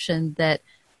an option that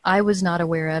I was not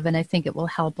aware of, and I think it will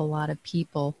help a lot of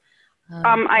people.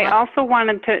 I also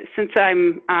wanted to, since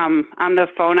I'm on the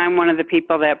phone, I'm one of the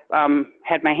people that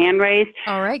had my hand raised.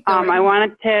 All right. I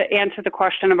wanted to answer the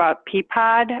question about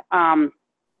Peapod.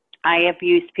 I have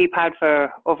used Peapod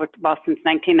since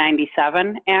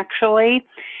 1997, actually,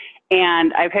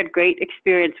 and I've had great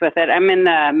experience with it. I'm in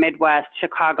the Midwest,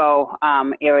 Chicago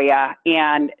area,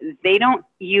 and they don't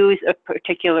use a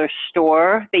particular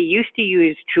store. They used to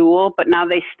use Jewel, but now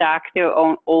they stock their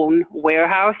own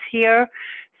warehouse here.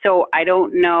 So I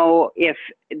don't know if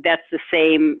that's the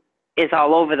same as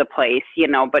all over the place,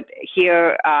 but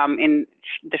here in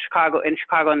the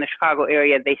Chicago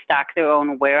area, they stock their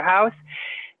own warehouse.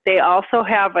 They also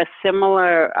have a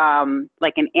similar,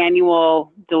 like an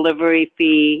annual delivery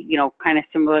fee, kind of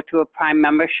similar to a Prime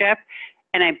membership.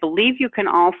 And I believe you can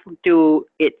also do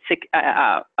it 6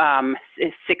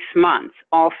 months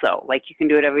also, like you can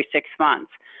do it every 6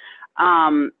 months.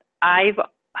 I've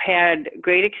had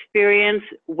great experience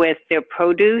with their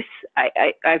produce.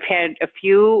 I've had a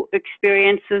few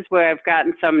experiences where I've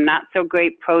gotten some not so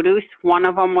great produce. One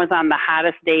of them was on the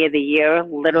hottest day of the year,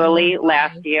 literally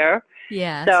last year.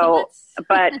 Yeah. So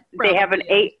but they have an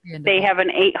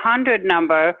 800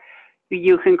 number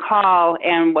you can call,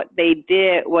 and what they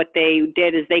did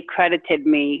is they credited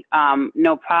me,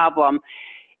 no problem.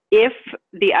 If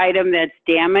the item that's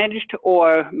damaged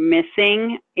or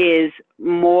missing is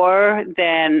more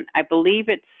than, I believe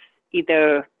it's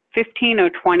either $15 or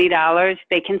 $20,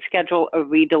 they can schedule a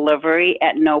redelivery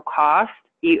at no cost.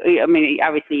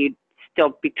 Obviously you'd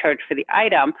still be charged for the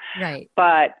item, right?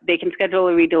 But they can schedule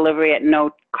a redelivery at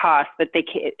no cost, but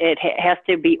it has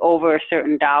to be over a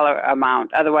certain dollar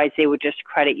amount. Otherwise, they would just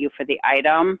credit you for the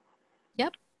item.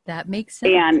 Yep, that makes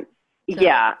sense. And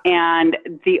and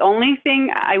the only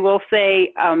thing I will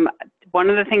say, one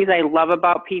of the things I love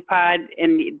about Peapod,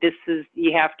 and this is,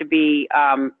 you have to be,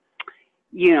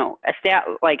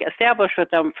 established with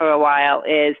them for a while,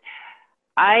 is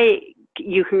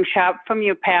you can shop from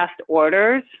your past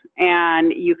orders,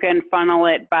 and you can funnel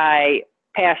it by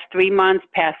past 3 months,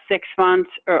 past 6 months,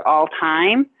 or all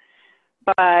time.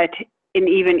 But an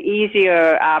even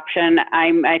easier option,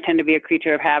 I tend to be a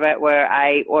creature of habit, where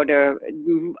I order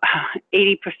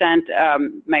 80%,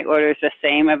 my order is the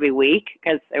same every week,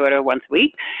 because I order once a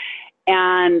week.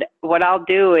 And what I'll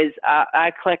do is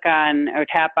I click on or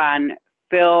tap on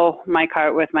fill my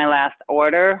cart with my last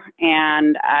order,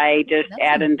 and I just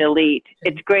add and delete.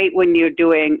 It's great when you're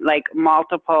doing like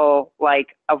multiple,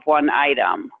 like of one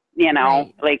item, and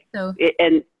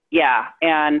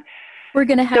we're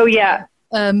going to have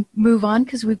to move on,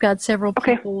 because we've got several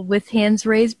people with hands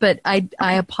raised, but I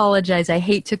apologize. I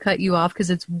hate to cut you off, because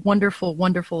it's wonderful,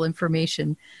 wonderful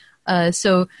information.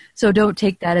 So don't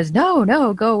take that as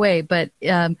no, go away. But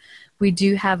we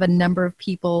do have a number of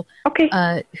people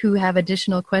who have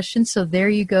additional questions. So there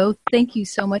you go. Thank you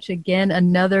so much again.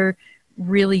 Another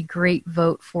really great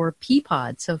vote for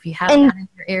Peapod. So if you have that in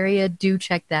your area, do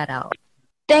check that out.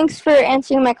 Thanks for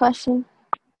answering my question.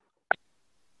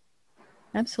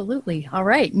 Absolutely. All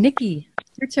right, Nikki,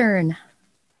 your turn.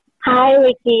 Hi,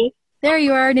 Ricky. There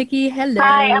you are, Nikki. Hello.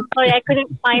 Hi, I'm sorry, I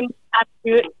couldn't find a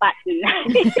mute button.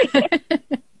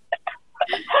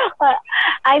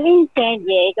 I'm in San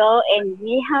Diego, and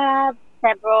we have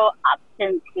several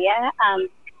options here.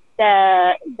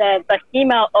 The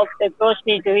behemoth of the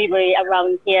grocery delivery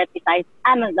around here, besides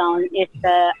Amazon, is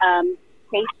the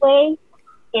Safeway.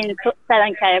 In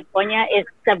Southern California, it's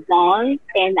Savon,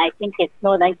 and I think it's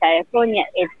Northern California,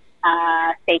 it's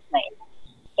Safeway.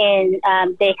 And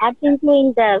they have been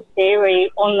doing the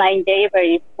online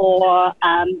delivery for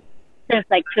since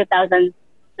like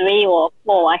 2003 or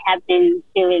 4. I have been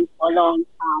doing for a long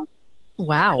time.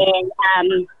 Wow. And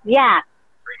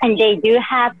and they do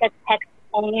have the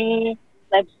text-only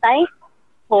website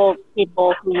for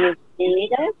people who use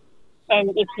e-readers.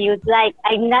 And if you'd like,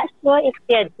 I'm not sure if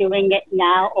they're doing it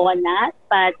now or not,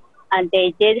 but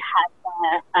they did have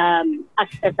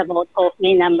accessible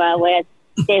toll-free number where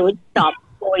they would stop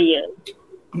for you.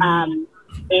 And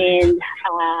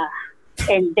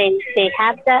they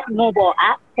have that mobile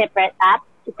app, separate app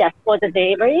just for the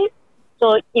delivery.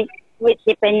 So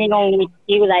depending on which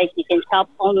you like, you can shop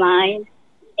online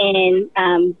and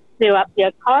fill up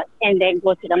your cart and then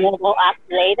go to the mobile app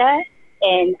later.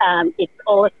 And it's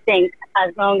all synced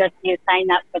as long as you sign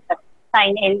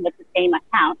in with the same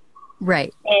account.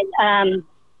 Right.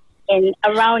 And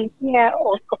around here,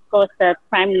 of course, the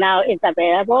Prime Now is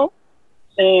available.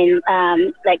 And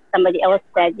like somebody else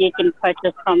said, you can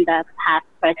purchase from the past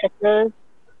purchases,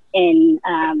 and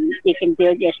you can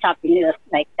build your shopping list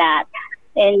like that.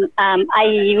 And I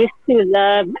used to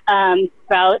love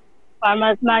Sprout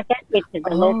Farmers Market, which is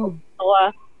a local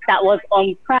store that was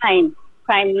on Prime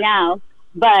Now.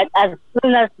 But as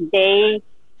soon as they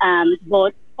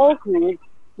bought Whole Foods,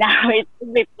 now it's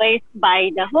replaced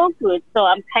by the Whole Foods. So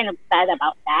I'm kind of sad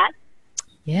about that.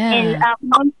 Yeah. And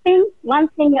one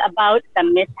thing about the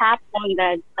mishap on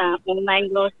the online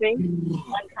grocery,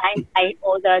 one time I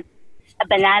ordered a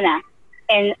banana,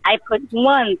 and I put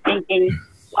one thinking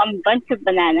one bunch of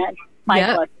bananas,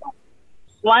 $5.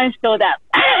 One showed up.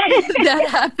 That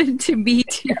happened to me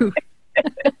too.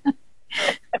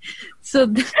 So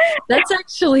that's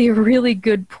actually a really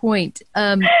good point.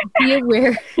 Be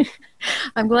aware.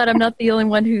 I'm glad I'm not the only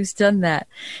one who's done that.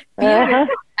 Be aware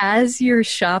as you're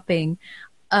shopping.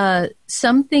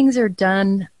 Some things are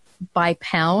done by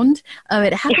pound.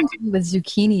 It happened to me with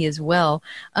zucchini as well.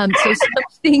 So some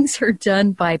things are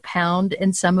done by pound,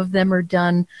 and some of them are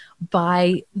done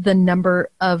by the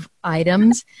number of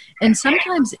items. And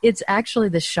sometimes it's actually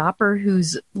the shopper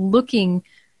who's looking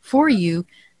for you.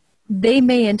 They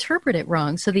may interpret it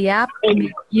wrong. So the app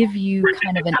may give you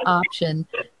kind of an option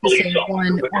to say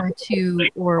 1 or 2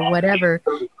 or whatever.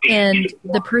 And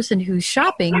the person who's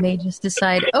shopping may just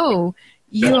decide, oh,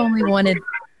 you only wanted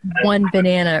 1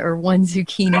 banana or 1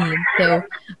 zucchini.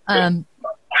 And so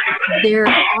there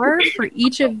are, for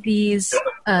each of these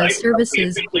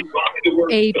services,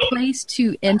 a place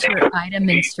to enter item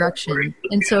instruction.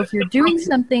 And so if you're doing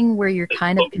something where you're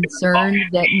kind of concerned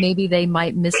that maybe they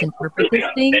might misinterpret this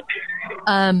thing,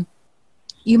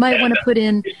 you might want to put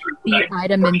in the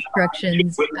item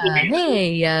instructions.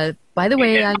 Hey, by the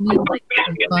way, I need like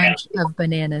a bunch of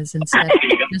bananas instead of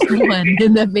just 1,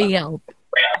 and that may help.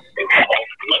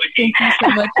 Thank you so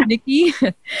much, Nikki.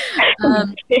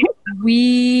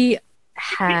 We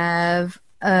have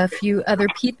a few other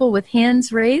people with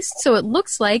hands raised, so it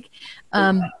looks like,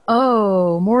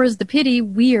 more is the pity,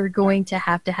 we are going to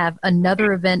have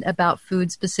another event about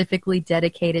food specifically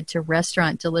dedicated to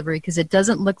restaurant delivery, because it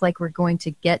doesn't look like we're going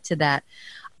to get to that.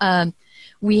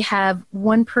 We have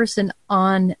one person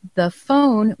on the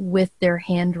phone with their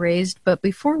hand raised, but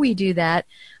before we do that,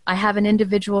 I have an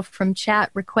individual from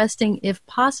chat requesting, if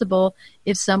possible,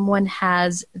 if someone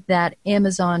has that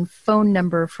Amazon phone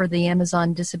number for the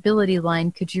Amazon Disability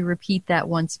Line, could you repeat that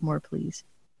once more, please?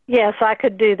 Yes, I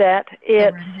could do that.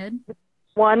 It's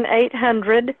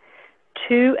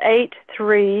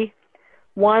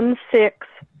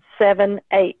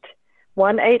 1-800-283-1678.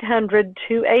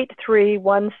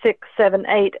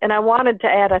 1-800-283-1678. And I wanted to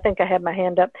add, I think I had my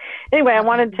hand up. Anyway, I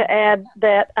wanted to add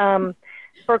that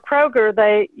for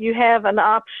Kroger, you have an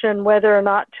option whether or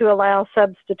not to allow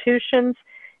substitutions.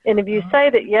 And if you say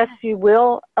that, yes, you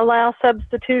will allow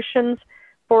substitutions.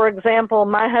 For example,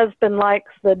 my husband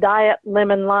likes the Diet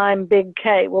Lemon Lime Big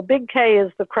K. Well, Big K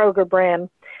is the Kroger brand,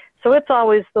 so it's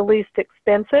always the least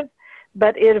expensive.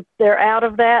 But if they're out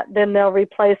of that, then they'll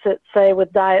replace it, say,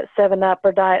 with Diet 7-Up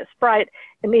or Diet Sprite.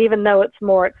 And even though it's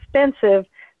more expensive,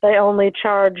 they only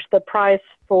charge the price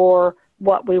for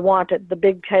what we wanted, the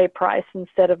Big K price,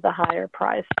 instead of the higher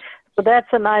price. So that's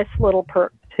a nice little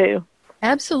perk, too.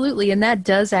 Absolutely, and that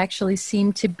does actually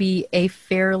seem to be a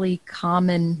fairly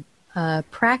common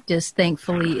practice,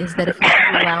 thankfully, is that if you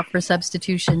allow for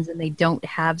substitutions and they don't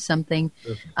have something,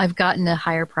 I've gotten a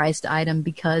higher priced item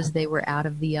because they were out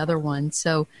of the other one.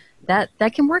 So that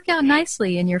can work out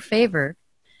nicely in your favor.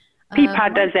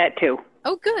 Peapod does that too.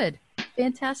 Oh, good.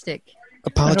 Fantastic.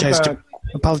 Apologize to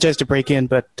break in,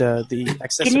 but the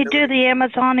accessibility... Can you do the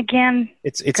Amazon again?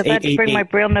 It's 888. I had to bring my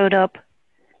Braille note up.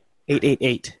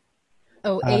 888.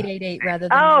 Oh, 888 rather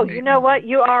than... Oh, you know what?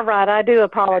 You are right. I do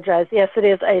apologize. Yes, it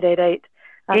is 888.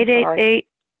 888.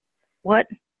 What?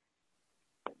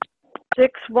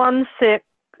 616.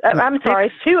 I'm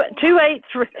sorry.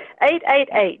 283.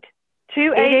 888.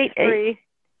 283.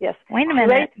 Yes. Wait a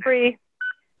minute. 283.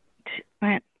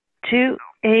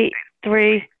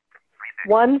 283.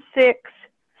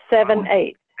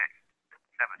 1678.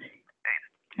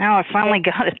 Now I finally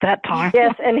got it that time.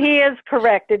 Yes, and he is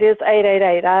correct. It is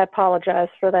 888. I apologize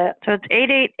for that. So it's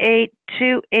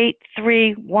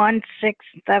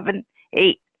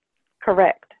 888-283-1678.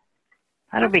 Correct.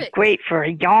 That'll be great for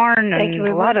a yarn and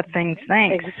a lot of things.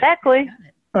 Thanks. Exactly.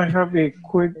 I have a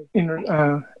quick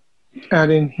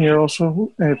add in here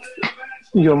also, if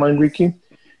you don't mind, Ricky.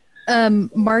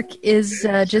 Mark is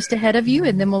just ahead of you,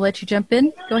 and then we'll let you jump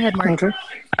in. Go ahead, Mark. Okay.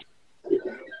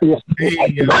 Yes,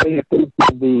 the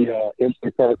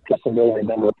Instacart disability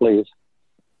number, please.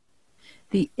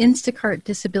 The Instacart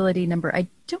disability number. I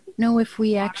don't know if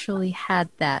we actually had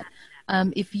that.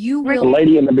 If you will... The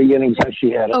lady in the beginning said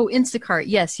she had it. Oh, Instacart.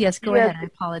 Yes. Go ahead. I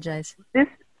apologize.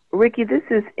 Ricky, this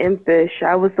is Impish.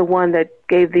 I was the one that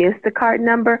gave the Instacart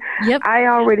number. Yep. I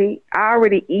already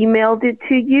emailed it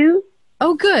to you.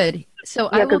 Oh, good. So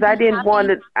yeah, because I didn't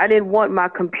want my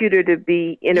computer to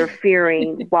be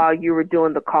interfering while you were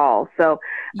doing the call. So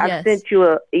yes. I sent you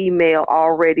an email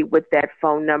already with that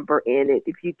phone number in it.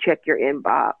 If you check your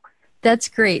inbox. That's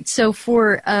great. So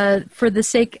for the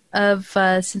sake of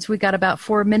since we got about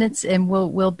 4 minutes and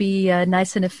we'll be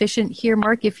nice and efficient here,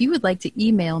 Mark, if you would like to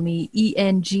email me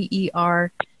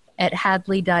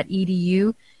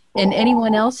enger@hadley.edu. And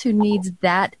anyone else who needs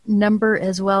that number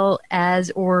as well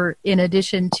as, or in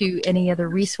addition to any other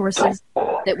resources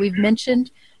that we've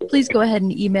mentioned, please go ahead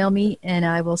and email me and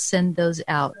I will send those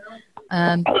out.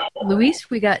 Luis,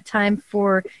 we got time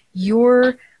for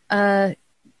your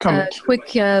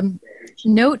quick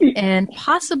note and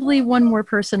possibly one more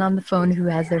person on the phone who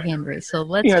has their hand raised. So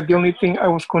let's. Yeah, the only thing I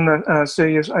was going to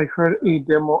say is I heard a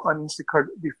demo on Instacart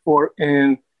before,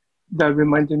 and that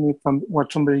reminded me from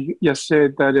what somebody just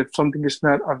said, that if something is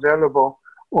not available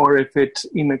or if it's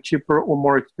in a cheaper or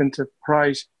more expensive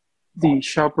price, the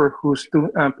shopper who's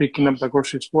picking up the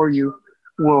groceries for you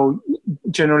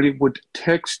would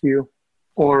text you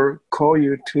or call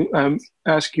you to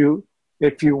ask you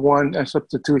if you want a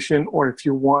substitution or if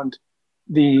you want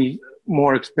the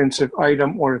more expensive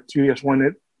item or if you just want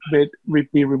it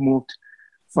be removed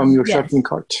from your shopping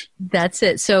cart. That's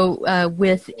it. So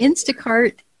with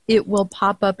Instacart, it will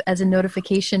pop up as a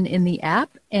notification in the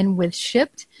app, and with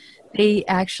Shipped, they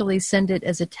actually send it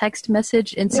as a text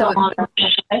message. And so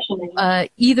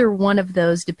either one of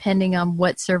those, depending on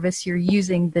what service you're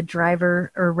using, the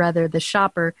driver, or rather the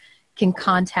shopper, can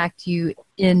contact you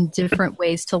in different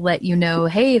ways to let you know,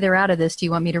 hey, they're out of this. Do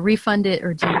you want me to refund it,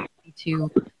 or do you want me to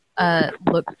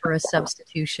look for a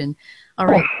substitution? All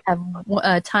right, I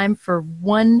have time for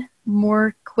one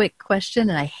more quick question,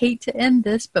 and I hate to end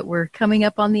this, but we're coming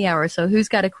up on the hour, so who's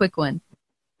got a quick one?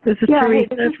 This is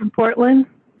Teresa from Portland.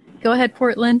 Go ahead,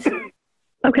 Portland.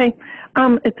 Okay,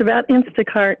 it's about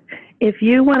Instacart. If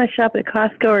you want to shop at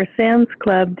Costco or Sam's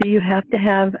Club, do you have to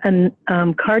have a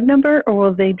card number, or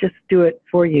will they just do it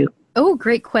for you? Oh,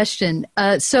 great question.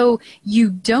 So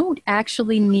you don't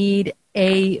actually need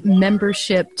a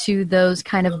membership to those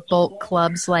kind of bulk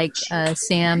clubs like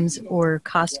Sam's or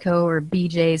Costco or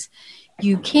BJ's.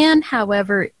 You can,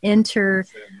 however, enter,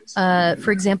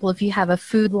 for example, if you have a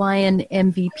Food Lion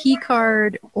MVP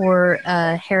card or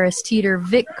a Harris Teeter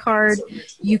Vic card,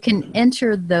 you can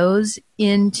enter those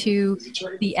into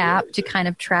the app to kind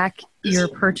of track your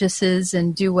purchases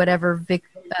and do whatever Vic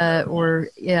or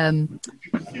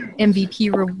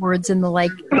MVP rewards and the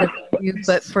like.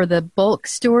 But for the bulk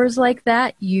stores like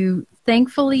that, you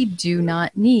thankfully do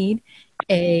not need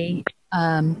a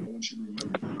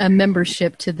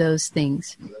membership to those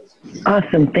things.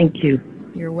 Awesome. Thank you.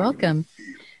 You're welcome.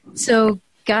 So,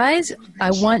 guys,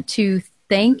 I want to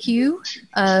thank you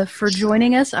for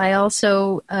joining us. I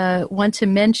also want to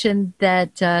mention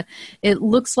that it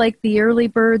looks like the early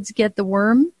birds get the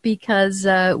worm, because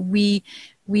we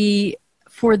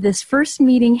for this first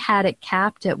meeting had it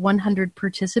capped at 100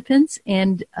 participants,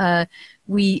 and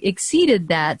we exceeded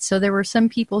that. So there were some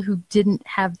people who didn't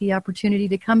have the opportunity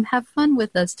to come have fun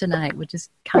with us tonight, which is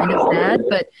kind of sad,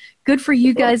 but good for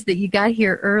you guys that you got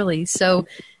here early. So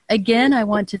again, I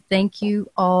want to thank you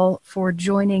all for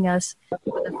joining us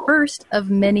for the first of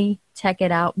many Tech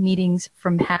It Out meetings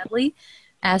from Hadley.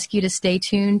 Ask you to stay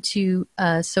tuned to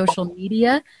social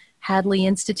media, Hadley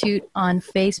Institute on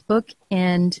Facebook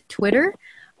and Twitter.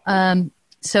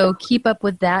 So keep up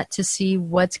with that to see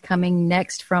what's coming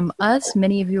next from us.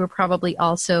 Many of you are probably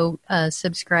also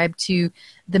subscribed to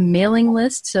the mailing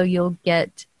list, so you'll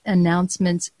get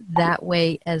announcements that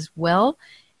way as well.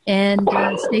 And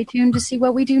stay tuned to see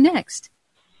what we do next.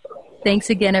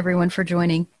 Thanks again, everyone, for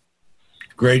joining.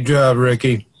 Great job,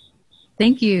 Ricky.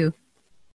 Thank you.